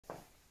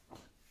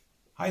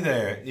Hi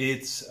there,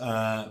 it's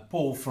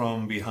Paul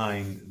from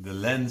behind the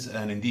lens,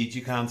 and indeed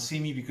you can't see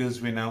me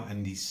because we're now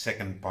in the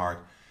second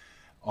part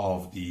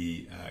of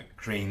the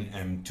Crane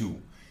M2.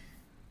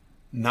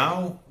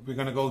 Now we're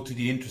going to go to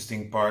the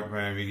interesting part where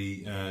I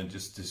really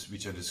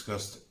which I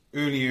discussed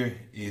earlier,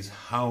 is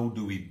how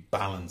do we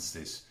balance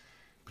this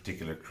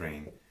particular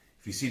crane.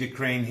 If you see the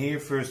crane here,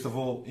 first of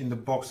all in the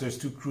box there's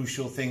two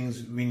crucial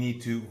things we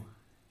need to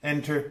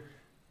enter: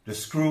 the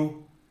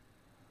screw.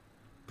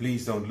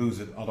 Please don't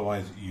lose it,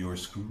 otherwise you're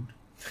screwed.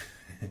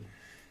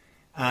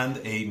 And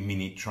a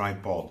mini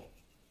tripod,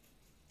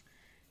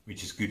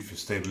 which is good for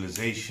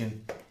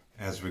stabilization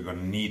as we're going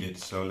to need it.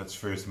 So let's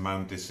first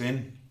mount this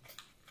in.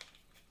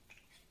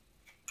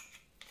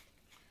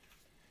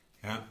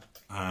 Yeah,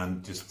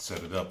 and just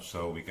set it up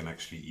so we can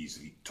actually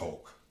easily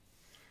talk.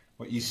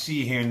 What you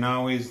see here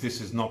now is this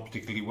is not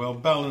particularly well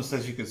balanced.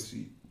 As you can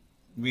see,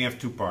 we have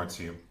two parts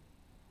here.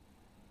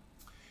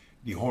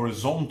 The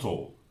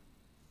horizontal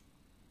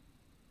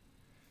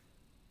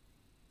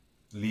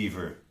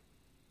lever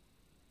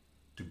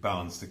to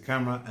balance the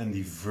camera and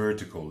the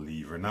vertical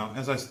lever. Now,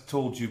 as I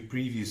told you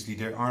previously,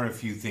 there are a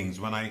few things.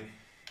 When I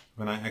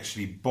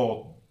actually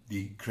bought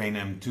the Crane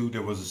M2,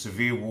 there was a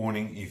severe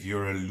warning if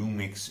you're a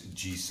Lumix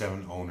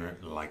G7 owner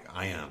like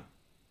I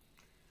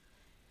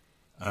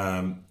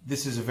am.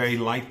 This is a very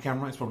light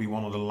camera. It's probably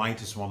one of the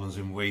lightest ones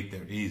in weight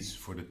there is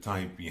for the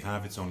type we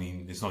have. It's not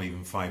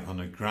even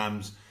 500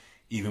 grams.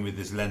 Even with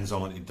this lens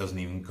on it, it doesn't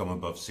even come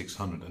above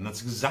 600, and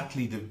that's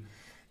exactly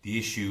the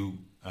issue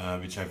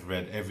which I've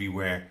read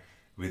everywhere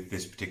with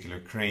this particular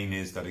crane,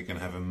 is that it can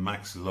have a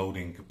max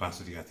loading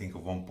capacity, I think,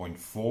 of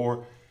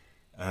 1.4.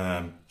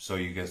 So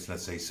you guess,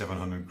 let's say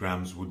 700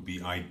 grams would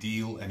be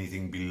ideal.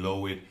 Anything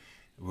below it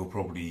will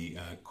probably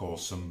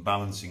cause some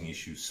balancing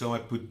issues. So I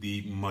put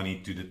the money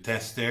to the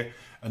test there.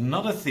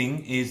 Another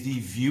thing is the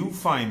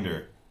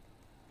viewfinder.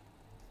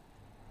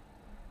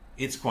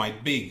 It's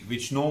quite big,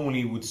 which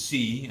normally would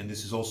see, and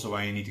this is also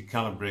why you need to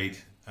calibrate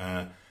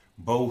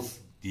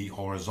both the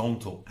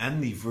horizontal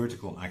and the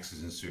vertical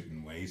axis in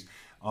certain ways.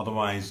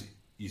 Otherwise,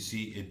 you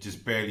see, it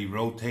just barely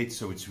rotates.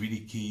 So it's really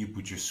key you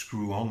put your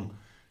screw on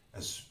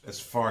as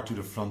far to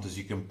the front as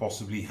you can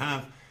possibly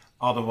have.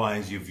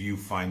 Otherwise, your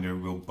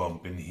viewfinder will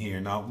bump in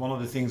here. Now, one of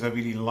the things I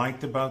really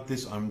liked about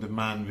this, I'm the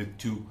man with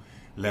two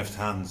left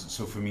hands.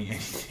 So for me,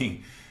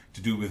 anything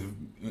to do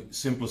with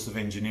simplest of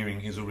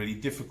engineering is already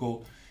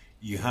difficult.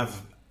 You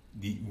have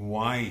the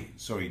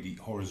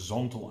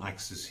horizontal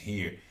axis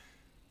here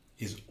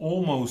is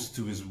almost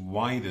to its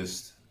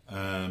widest,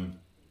 to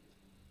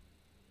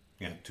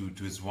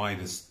its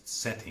widest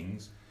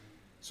settings.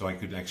 So I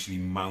could actually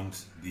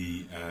mount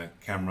the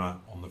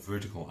camera on the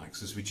vertical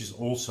axis, which is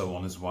also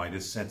on its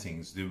widest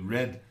settings. The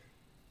red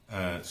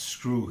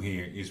screw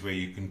here is where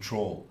you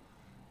control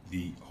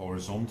the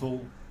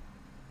horizontal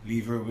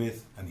lever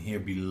with, and here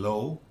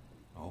below,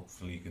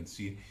 hopefully you can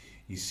see it,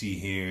 you see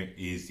here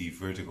is the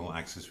vertical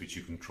axis, which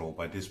you control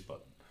by this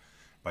button,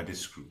 by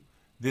this screw.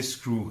 This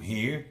screw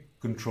here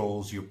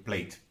controls your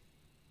plate.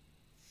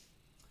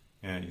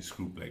 Your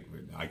screw plate.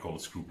 I call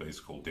it screw plate, it's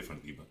called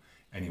differently, but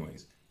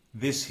anyways,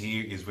 this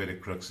here is where the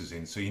crux is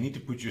in. So you need to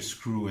put your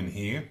screw in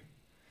here,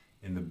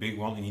 in the big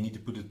one, and you need to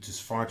put it as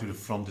far to the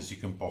front as you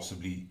can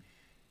possibly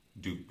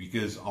do,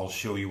 because I'll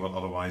show you what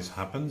otherwise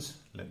happens.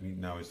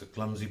 Now is the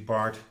clumsy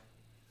part.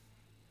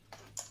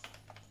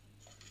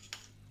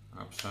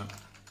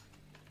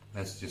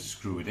 Let's just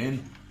screw it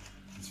in.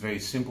 It's very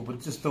simple, but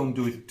just don't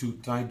do it too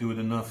tight. Do it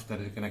enough that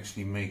it can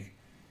actually make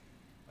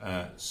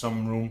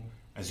some room.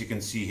 As you can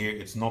see here,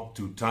 it's not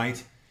too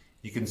tight.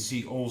 You can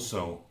see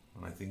also,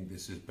 and I think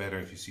this is better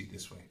if you see it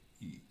this way,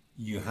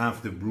 you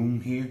have the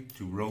room here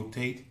to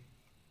rotate,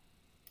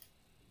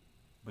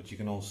 but you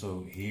can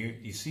also here,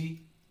 you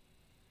see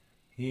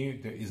here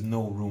there is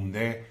no room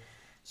there.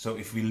 So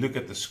if we look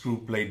at the screw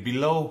plate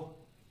below,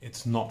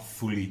 it's not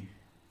fully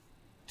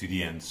to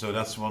the end. So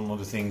that's one of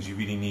the things you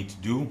really need to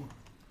do,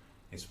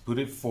 is put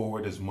it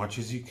forward as much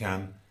as you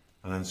can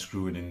and then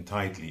screw it in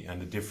tightly.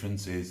 And the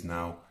difference is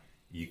now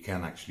you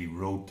can actually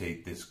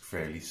rotate this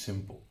fairly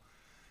simple.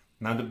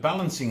 Now the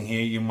balancing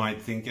here, you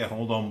might think, yeah,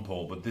 hold on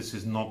Paul, but this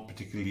is not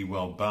particularly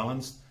well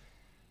balanced.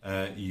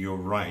 You're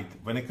right.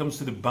 When it comes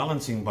to the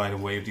balancing, by the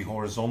way, of the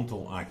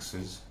horizontal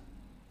axis,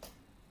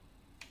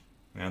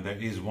 now there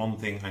is one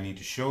thing I need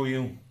to show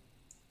you.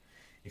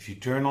 If you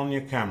turn on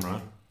your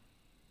camera,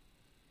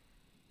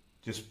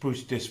 just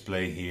push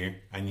display here,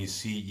 and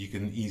you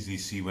can easily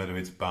see whether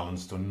it's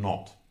balanced or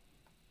not.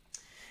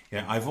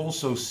 Yeah, I've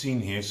also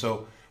seen here,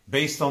 so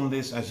based on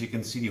this, as you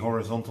can see, the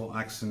horizontal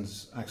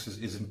axis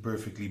isn't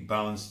perfectly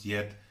balanced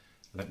yet.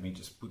 Let me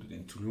just put it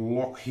into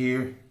lock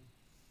here.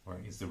 Where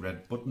is the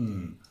red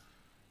button?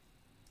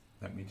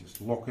 Let me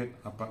just lock it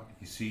up.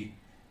 You see,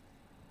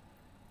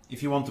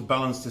 if you want to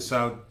balance this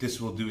out,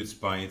 this will do it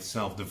by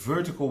itself. The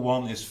vertical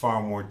one is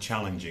far more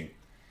challenging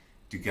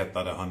to get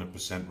that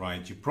 100%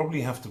 right. You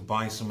probably have to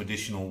buy some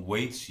additional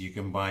weights. You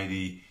can buy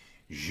the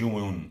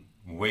Zhiyun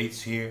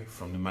weights here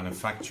from the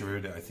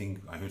manufacturer. I think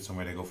I heard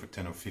somewhere they go for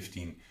 10 or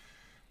 15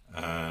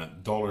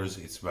 dollars,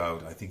 it's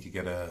about, I think you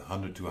get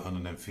 100 to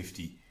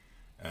 150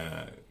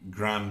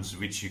 grams,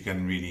 which you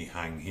can really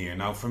hang here.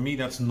 Now for me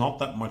that's not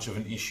that much of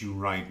an issue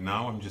right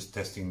now. I'm just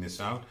testing this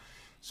out.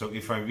 So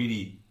if I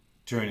really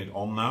turn it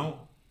on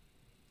now,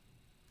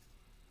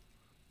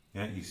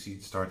 yeah, you see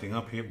it starting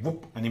up here,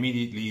 whoop, and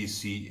immediately you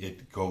see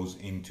it goes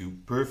into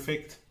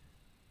perfect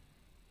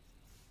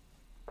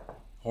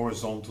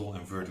horizontal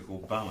and vertical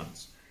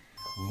balance.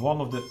 One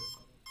of the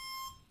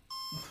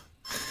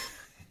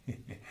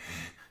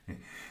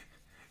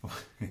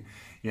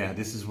yeah,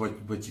 this is what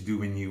you do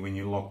when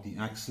you lock the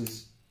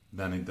axis,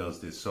 then it does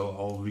this. So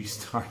I'll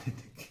restart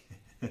it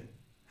again.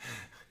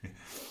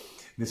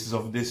 This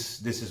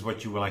is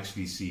what you will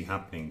actually see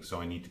happening. So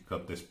I need to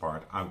cut this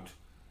part out.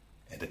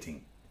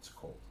 Editing, it's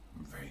called.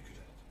 I'm very good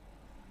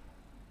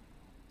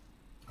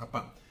at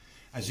it.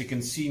 As you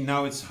can see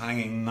now, it's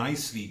hanging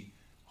nicely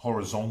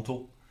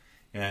horizontal.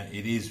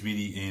 It is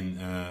really in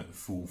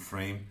full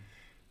frame.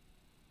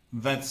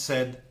 That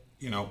said,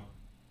 you know,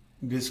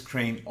 this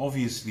crane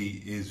obviously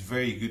is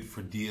very good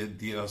for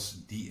DSLRs,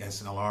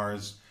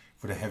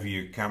 for the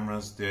heavier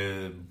cameras.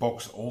 The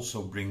box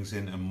also brings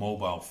in a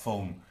mobile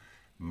phone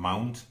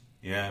mount.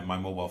 Yeah, my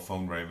mobile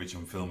phone, right, which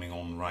I'm filming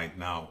on right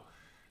now,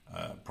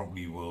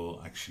 probably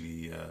will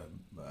actually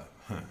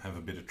have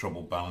a bit of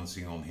trouble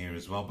balancing on here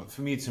as well. But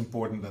for me, it's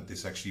important that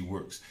this actually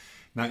works.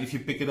 Now, if you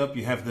pick it up,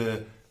 you have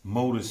the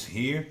modus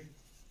here.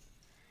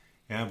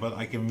 Yeah, but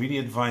I can really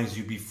advise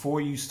you,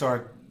 before you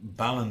start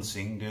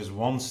balancing, there's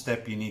one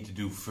step you need to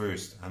do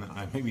first. And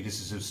maybe this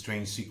is a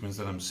strange sequence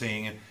that I'm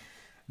saying it.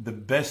 The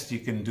best you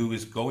can do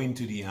is go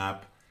into the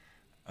app,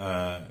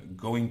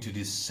 go into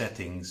these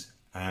settings,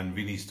 and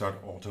really start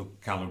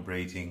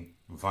auto-calibrating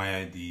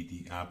via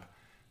the app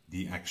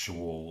the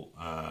actual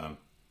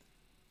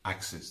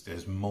axis.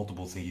 There's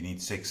multiple things. You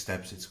need 6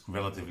 steps. It's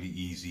relatively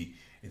easy.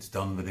 It's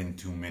done within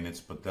 2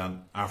 minutes. But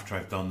then after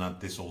I've done that,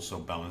 this also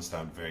balanced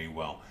out very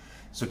well.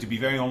 So to be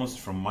very honest,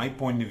 from my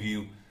point of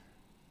view,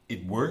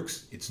 it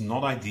works. It's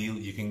not ideal.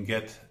 You can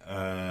get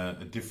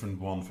a different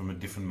one from a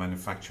different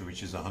manufacturer,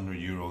 which is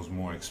 €100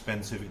 more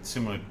expensive. It's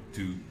similar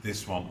to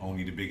this one,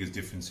 only the biggest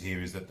difference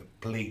here is that the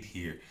plate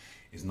here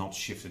is not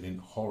shifted in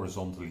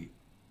horizontally,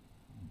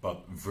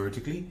 but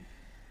vertically.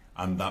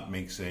 And that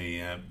makes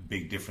a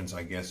big difference,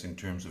 I guess, in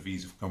terms of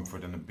ease of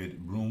comfort and a bit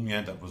room.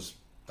 Yeah, that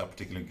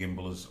particular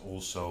gimbal is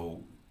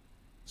also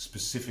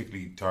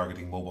specifically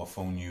targeting mobile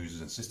phone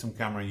users and system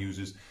camera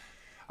users.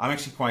 I'm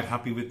actually quite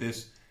happy with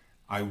this.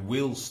 I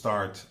will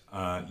start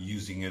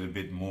using it a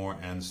bit more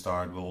and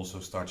we'll also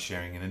start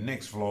sharing in the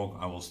next vlog.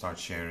 I will start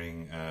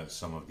sharing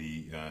some of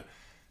the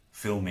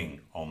filming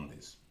on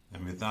this.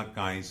 And with that,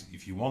 guys,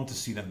 if you want to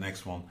see that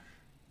next one,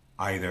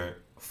 either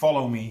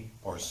follow me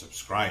or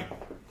subscribe.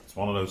 It's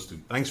one of those two.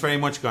 Thanks very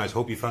much, guys.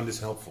 Hope you found this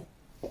helpful.